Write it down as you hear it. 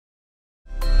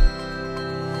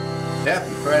Happy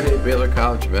Friday, Baylor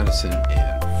College of Medicine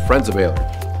and Friends of Baylor.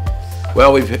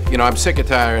 Well, I'm sick and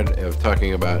tired of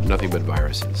talking about nothing but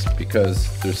viruses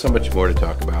because there's so much more to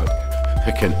talk about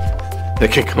that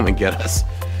can come and get us.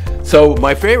 So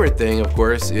my favorite thing, of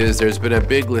course, is there's been a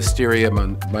big listeria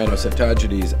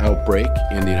monocytogenes outbreak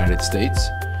in the United States.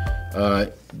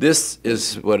 This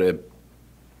is what a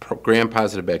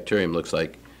gram-positive bacterium looks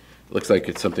like. It looks like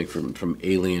it's something from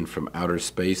alien, from outer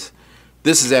space.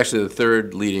 This is actually the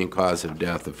third leading cause of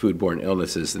death of foodborne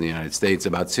illnesses in the United States.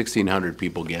 About 1,600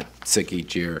 people get sick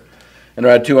each year, and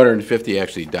around 250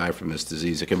 actually die from this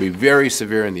disease. It can be very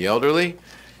severe in the elderly,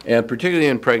 and particularly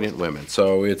in pregnant women.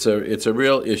 So it's a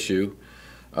real issue.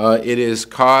 It is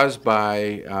caused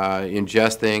by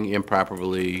ingesting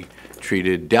improperly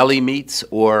treated deli meats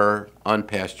or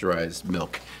unpasteurized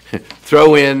milk.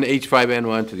 Throw in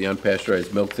H5N1 to the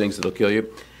unpasteurized milk, things that'll kill you.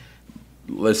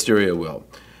 Listeria will.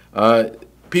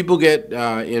 People get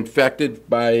infected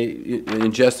by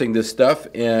ingesting this stuff,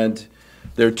 and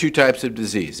there are two types of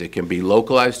disease. It can be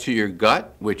localized to your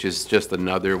gut, which is just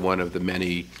another one of the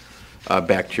many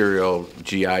bacterial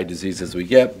GI diseases we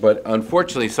get, but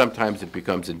unfortunately sometimes it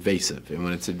becomes invasive, and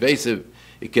when it's invasive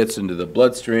it gets into the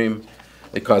bloodstream.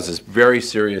 It causes very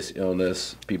serious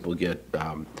illness. People get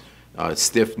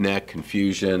stiff neck,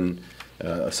 confusion,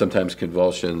 sometimes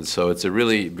convulsions, so it's a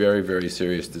really very, very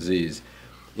serious disease.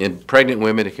 In pregnant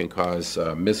women, it can cause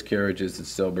miscarriages and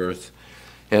stillbirths.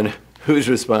 And who's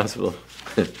responsible?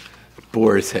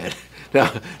 Boar's Head.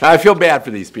 Now, I feel bad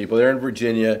for these people. They're in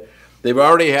Virginia. They've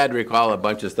already had to recall a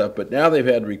bunch of stuff, but now they've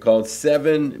had to recall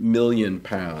 7 million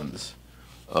pounds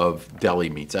of deli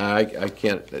meats. I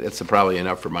can't, that's probably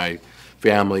enough for my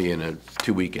family in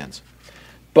 2 weekends.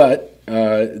 But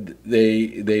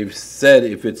they've said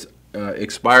if it's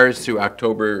expires to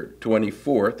October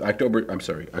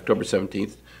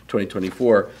 17th,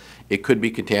 2024, it could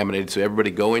be contaminated. So everybody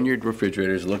go in your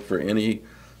refrigerators, look for any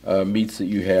meats that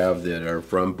you have that are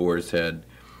from Boar's Head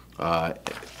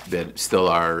that still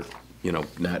are,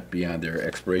 not beyond their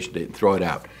expiration date, and throw it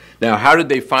out. Now, how did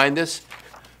they find this?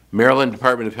 Maryland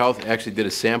Department of Health actually did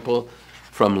a sample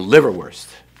from liverwurst.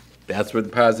 That's where the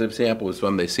positive sample was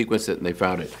from. They sequenced it and they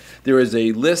found it. There is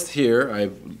a list here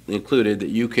I've included that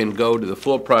you can go to the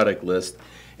full product list.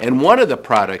 And one of the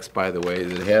products, by the way,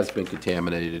 that has been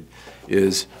contaminated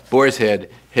is Boar's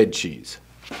Head head cheese.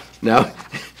 Now,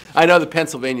 I know the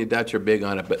Pennsylvania Dutch are big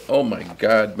on it, but oh my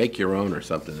God, make your own or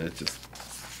something. It's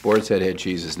just Boar's Head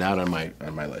cheese is not on my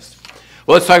list.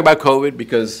 Well, let's talk about COVID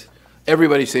because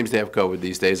everybody seems to have COVID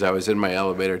these days. I was in my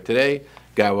elevator today.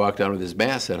 Guy walked down with his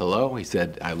mask, said hello. He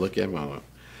said, I look at him, he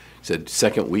said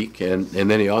second week, and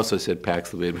then he also said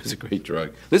Paxlovid was a great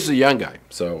drug. This is a young guy,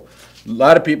 so a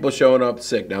lot of people showing up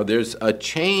sick. Now there's a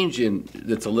change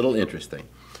that's a little interesting.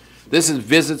 This is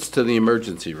visits to the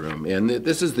emergency room, and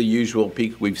this is the usual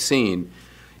peak we've seen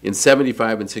in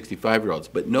 75 and 65-year-olds.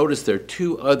 But notice there are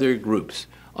two other groups,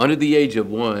 under the age of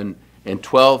 1 and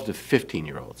 12 to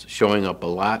 15-year-olds, showing up a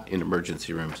lot in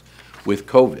emergency rooms with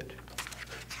COVID.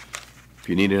 If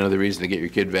you need another reason to get your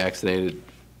kid vaccinated,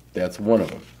 that's one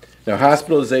of them. Now,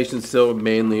 hospitalization is still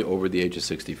mainly over the age of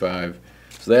 65,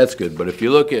 so that's good. But if you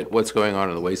look at what's going on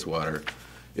in the wastewater,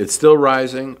 it's still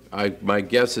rising. My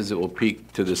guess is it will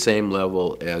peak to the same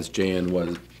level as JN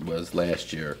was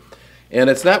last year. And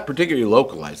it's not particularly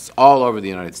localized. It's all over the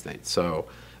United States. So,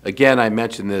 again, I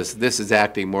mentioned this. This is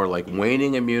acting more like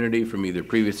waning immunity from either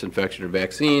previous infection or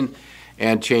vaccine,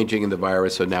 and changing in the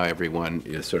virus, so now everyone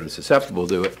is sort of susceptible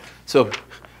to it. So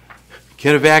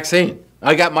get a vaccine.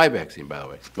 I got my vaccine, by the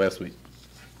way, last week.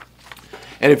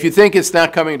 And if you think it's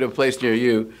not coming to a place near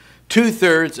you,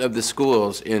 2/3 of the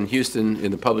schools in Houston, in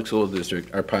the public school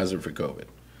district, are positive for COVID.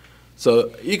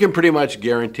 So you can pretty much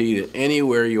guarantee that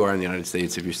anywhere you are in the United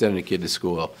States, if you're sending a kid to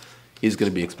school, he's going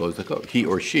to be exposed to COVID. He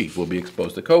or she will be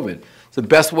exposed to COVID. So the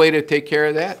best way to take care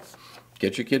of that,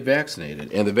 get your kid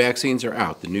vaccinated, and the vaccines are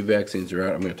out. The new vaccines are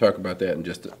out. I'm going to talk about that in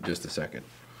just a second.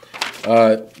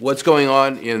 What's going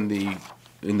on in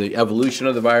the evolution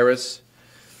of the virus?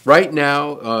 Right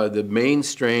now, the main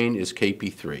strain is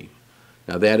KP3.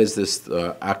 Now that is this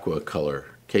aqua color.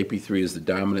 KP3 is the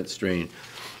dominant strain.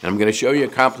 And I'm going to show you a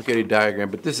complicated diagram,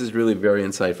 but this is really very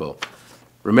insightful.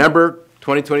 Remember,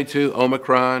 2022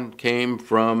 Omicron came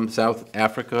from South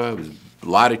Africa. It was a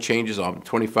lot of changes,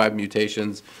 25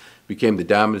 mutations. Became the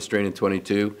dominant strain in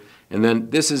 22. And then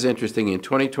this is interesting, in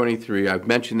 2023, I've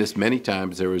mentioned this many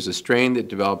times, there was a strain that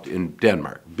developed in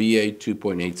Denmark,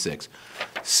 BA.2.86.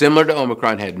 Similar to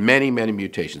Omicron, had many, many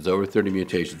mutations, over 30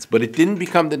 mutations, but it didn't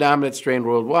become the dominant strain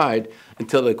worldwide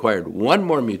until it acquired one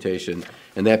more mutation,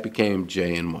 and that became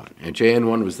JN1. And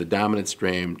JN1 was the dominant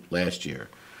strain last year.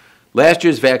 Last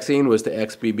year's vaccine was the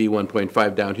XBB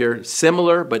 1.5 down here,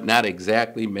 similar but not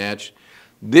exactly matched.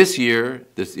 This year,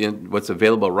 what's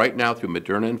available right now through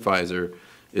Moderna and Pfizer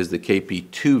is the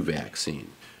KP2 vaccine.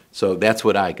 So that's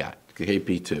what I got,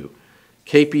 KP2.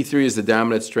 KP3 is the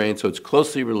dominant strain, so it's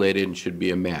closely related and should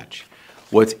be a match.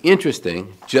 What's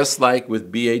interesting, just like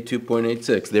with BA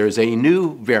 2.86, there is a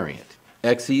new variant,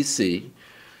 XEC.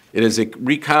 It is a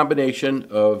recombination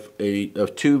of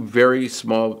two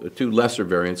lesser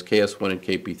variants, KS1 and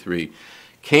KP3.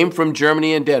 Came from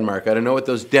Germany and Denmark. I don't know what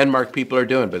those Denmark people are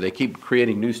doing, but they keep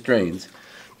creating new strains.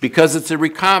 Because it's a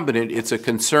recombinant, it's a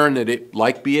concern that it,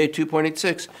 like BA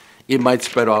 2.86, it might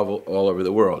spread all over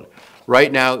the world.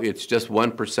 Right now, it's just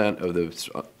 1%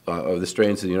 of the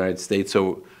strains in the United States,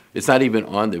 so it's not even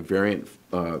on the variant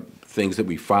things that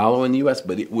we follow in the U.S.,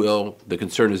 but it will. The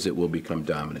concern is it will become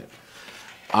dominant.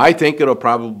 I think it'll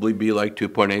probably be like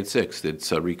 2.86.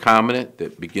 It's a recombinant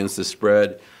that begins to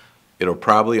spread. It'll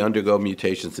probably undergo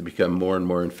mutations to become more and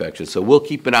more infectious. So we'll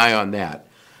keep an eye on that.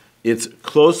 It's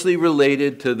closely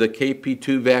related to the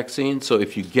KP2 vaccine, so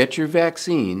if you get your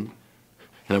vaccine,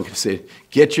 and I'm going to say,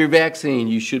 get your vaccine,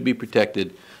 you should be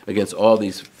protected against all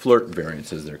these flirt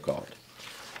variants, as they're called.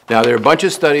 Now, there are a bunch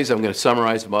of studies. I'm going to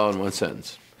summarize them all in one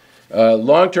sentence.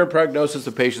 Long-term prognosis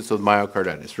of patients with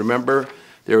myocarditis. Remember,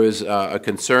 there was a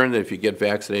concern that if you get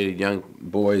vaccinated, young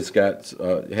boys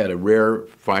had a rare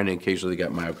finding occasionally got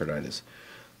myocarditis.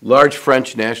 Large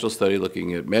French national study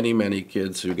looking at many, many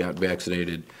kids who got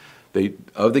vaccinated.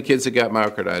 Of the kids that got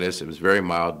myocarditis, it was very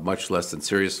mild, much less than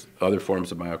serious other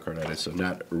forms of myocarditis, so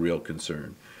not a real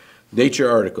concern. Nature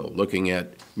article looking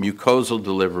at mucosal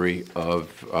delivery of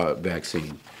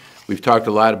vaccine. We've talked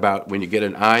a lot about when you get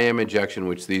an IM injection,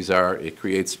 which these are, it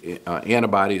creates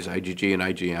antibodies, IgG and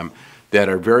IgM, that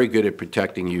are very good at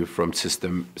protecting you from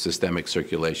systemic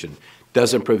circulation.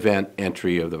 Doesn't prevent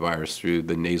entry of the virus through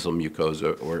the nasal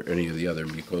mucosa or any of the other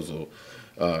mucosal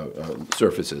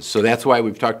surfaces. So that's why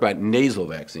we've talked about nasal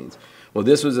vaccines. Well,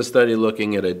 this was a study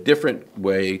looking at a different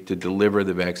way to deliver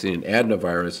the vaccine, an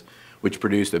adenovirus, which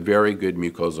produced a very good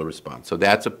mucosal response. So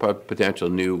that's a potential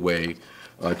new way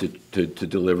to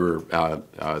deliver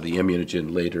the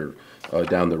immunogen later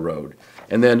down the road.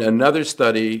 And then another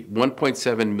study,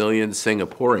 1.7 million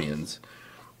Singaporeans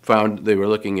found they were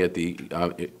looking at the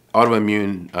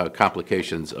autoimmune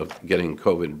complications of getting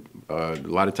COVID. A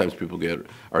lot of times people get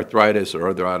arthritis or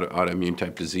other autoimmune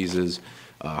type diseases,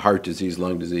 heart disease,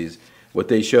 lung disease. What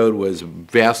they showed was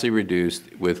vastly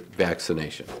reduced with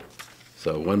vaccination.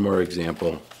 So one more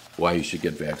example why you should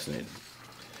get vaccinated.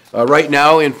 Right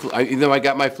now, even though I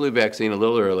got my flu vaccine a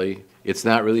little early, it's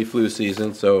not really flu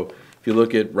season. So if you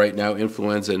look at right now,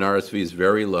 influenza and RSV is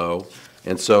very low.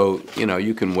 And so,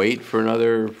 you can wait for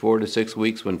another 4 to 6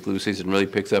 weeks when flu season really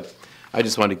picks up. I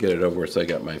just wanted to get it over, so I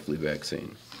got my flu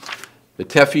vaccine. The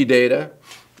TEFI data,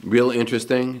 real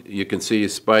interesting. You can see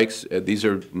spikes. These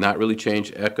are not really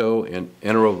changed, echo and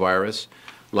enterovirus.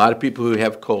 A lot of people who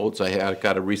have colds, I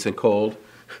got a recent cold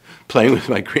playing with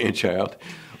my grandchild.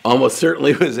 Almost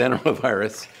certainly was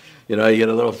enterovirus. You get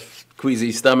a little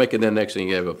queasy stomach, and then next thing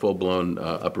you have a full-blown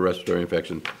upper respiratory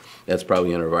infection. That's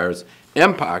probably enterovirus.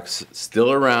 Mpox,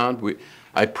 still around.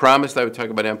 I promised I would talk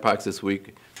about Mpox this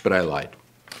week, but I lied.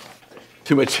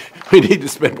 Too much. We need to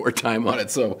spend more time on it,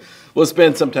 so we'll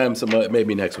spend some time,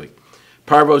 maybe next week.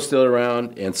 Parvo's still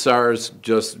around, and SARS,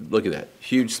 just look at that.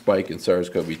 Huge spike in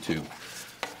SARS-CoV-2.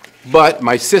 But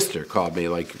my sister called me,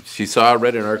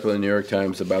 read an article in the New York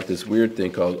Times about this weird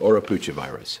thing called Oropouche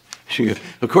virus.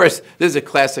 Of course, this is a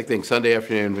classic thing. Sunday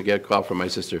afternoon, we get a call from my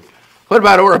sister. What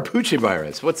about Oropouche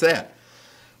virus? What's that?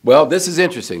 Well, this is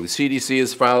interesting. The CDC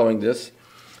is following this.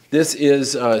 This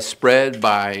is spread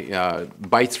by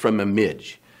bites from a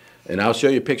midge. And I'll show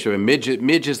you a picture of a midge.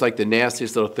 Midge is like the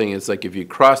nastiest little thing. It's like if you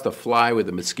crossed a fly with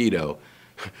a mosquito,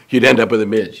 you'd end up with a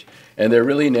midge. And they're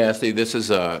really nasty. This is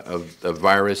a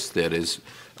virus that is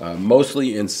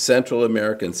mostly in Central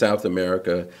America and South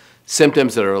America.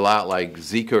 Symptoms that are a lot like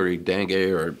Zika or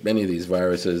dengue or many of these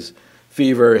viruses.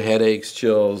 Fever, headaches,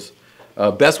 chills.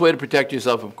 Best way to protect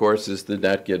yourself, of course, is to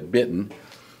not get bitten.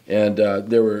 And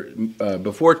there were,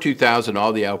 before 2000,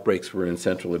 all the outbreaks were in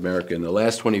Central America. In the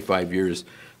last 25 years,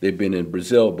 they've been in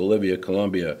Brazil, Bolivia,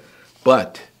 Colombia.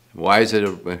 But why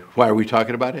are we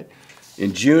talking about it?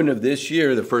 In June of this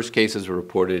year, the first cases were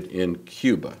reported in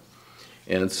Cuba.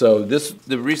 And so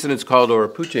the reason it's called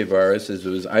Oropouche virus is it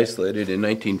was isolated in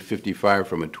 1955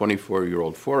 from a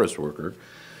 24-year-old forest worker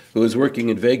who was working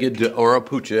in Vega de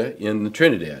Oropouche in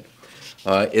Trinidad.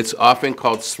 It's often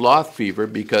called sloth fever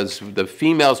because the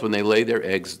females, when they lay their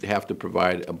eggs, have to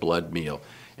provide a blood meal.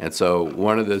 And so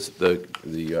one of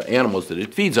the animals that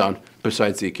it feeds on,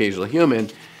 besides the occasional human,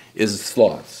 is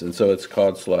sloths, and so it's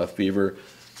called sloth fever.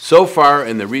 So far,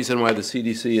 and the reason why the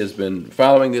CDC has been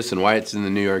following this and why it's in the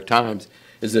New York Times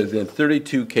is there have been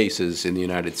 32 cases in the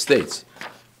United States,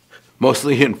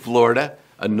 mostly in Florida.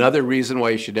 Another reason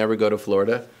why you should never go to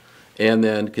Florida, and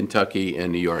then Kentucky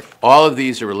and New York. All of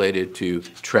these are related to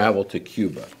travel to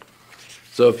Cuba.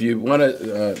 So if you want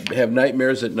to have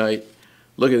nightmares at night,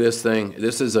 look at this thing.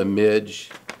 This is a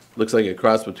midge. Looks like a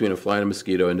cross between a fly and a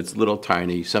mosquito, and it's little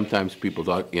tiny. Sometimes people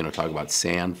talk about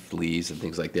sand fleas and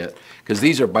things like that, because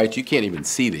these are bites. You can't even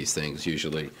see these things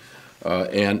usually.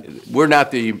 And we're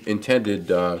not the intended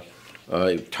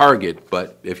target,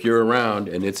 but if you're around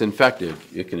and it's infective,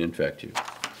 it can infect you.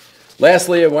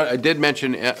 Lastly, I did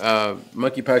mention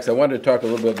monkeypox. I wanted to talk a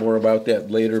little bit more about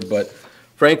that later, but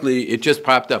frankly, it just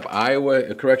popped up. Iowa,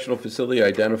 a correctional facility,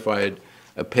 identified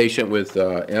a patient with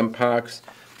mpox.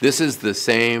 This is the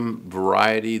same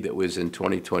variety that was in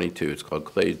 2022. It's called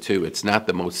clade 2. It's not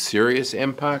the most serious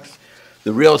mpox.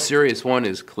 The real serious one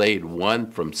is clade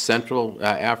 1 from Central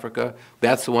Africa.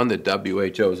 That's the one that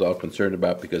WHO is all concerned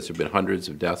about because there have been hundreds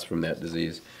of deaths from that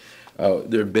disease.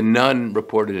 There have been none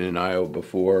reported in Iowa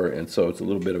before, and so it's a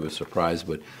little bit of a surprise.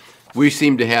 But we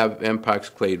seem to have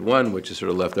mpox clade 1, which is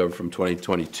sort of left over from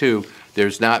 2022.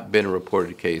 There's not been a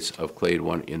reported case of clade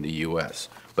 1 in the U.S.,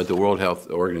 but the World Health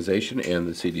Organization and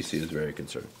the CDC is very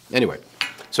concerned. Anyway,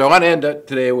 so I want to end up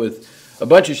today with a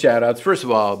bunch of shout-outs. First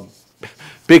of all,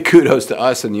 big kudos to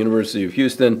us and the University of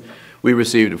Houston. We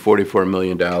received a $44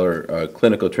 million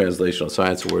Clinical Translational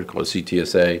Science Award called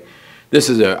CTSA. This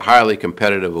is a highly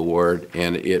competitive award,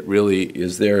 and it really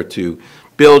is there to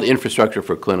build infrastructure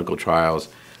for clinical trials.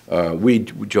 We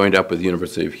joined up with the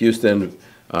University of Houston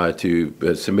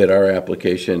to submit our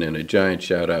application, and a giant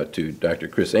shout out to Dr.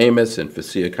 Chris Amos and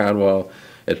Fasia Conwell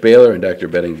at Baylor and Dr.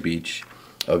 Betting Beach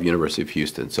of University of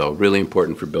Houston. So really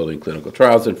important for building clinical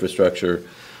trials infrastructure.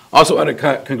 Also want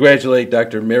to congratulate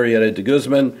Dr. Marietta de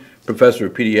Guzman, Professor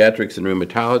of Pediatrics and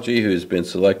Rheumatology, who has been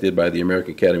selected by the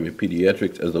American Academy of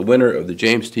Pediatrics as the winner of the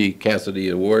James T. Cassidy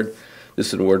Award. This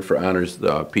is an award for honors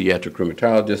the pediatric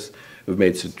rheumatologists who have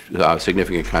made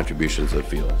significant contributions to the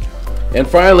field. And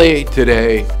finally,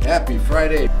 today, happy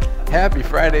Friday, happy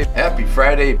Friday, happy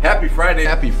Friday, happy Friday,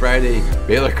 happy Friday,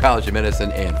 Baylor College of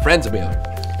Medicine and Friends of Baylor.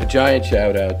 A giant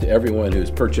shout out to everyone who's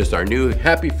purchased our new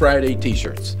Happy Friday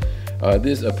t-shirts.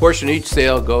 A portion of each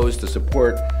sale goes to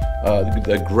support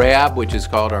the GRAB, which is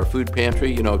called our food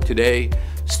pantry. You know, today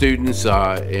students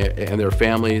and their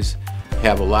families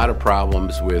have a lot of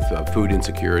problems with food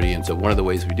insecurity, and so one of the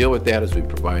ways we deal with that is we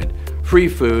provide free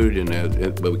food in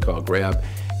what we call GRAB,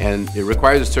 and it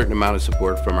requires a certain amount of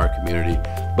support from our community.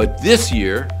 But this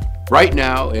year, right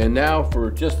now, and now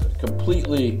for just a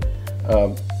completely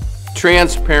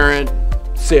transparent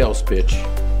sales pitch,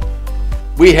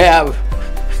 we have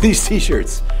these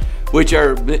t-shirts, which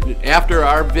are after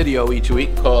our video each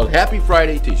week called Happy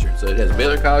Friday t-shirts. So it has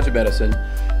Baylor College of Medicine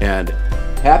and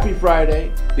Happy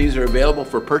Friday. These are available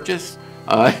for purchase.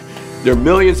 There are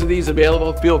millions of these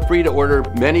available. Feel free to order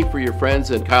many for your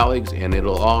friends and colleagues, and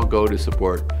it'll all go to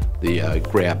support the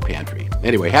GRAB Pantry.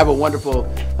 Anyway, have a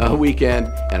wonderful weekend,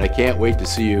 and I can't wait to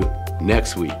see you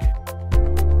next week.